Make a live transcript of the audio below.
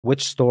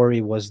Which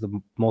story was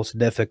the most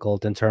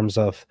difficult in terms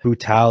of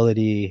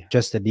brutality,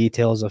 just the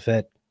details of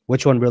it?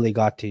 Which one really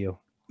got to you?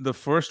 The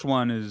first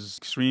one is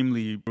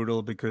extremely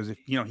brutal because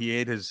he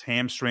ate his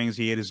hamstrings,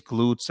 he ate his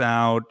glutes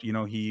out,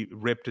 he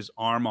ripped his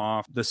arm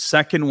off. The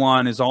second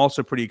one is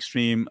also pretty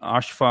extreme,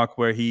 Ashfaq,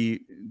 where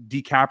he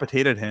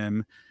decapitated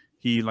him.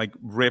 He like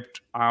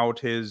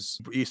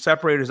he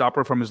separated his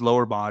upper from his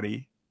lower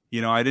body.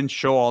 I didn't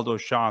show all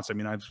those shots. I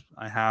mean,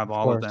 I have Of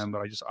all of course. them,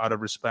 but I just, out of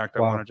respect, I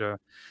Wow. wanted to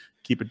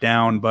keep it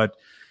down. But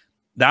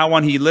that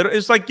one, he literally,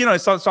 it's like,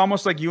 it's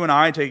almost like you and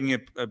I taking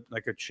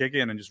like a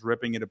chicken and just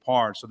ripping it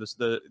apart. So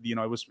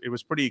it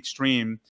was pretty extreme.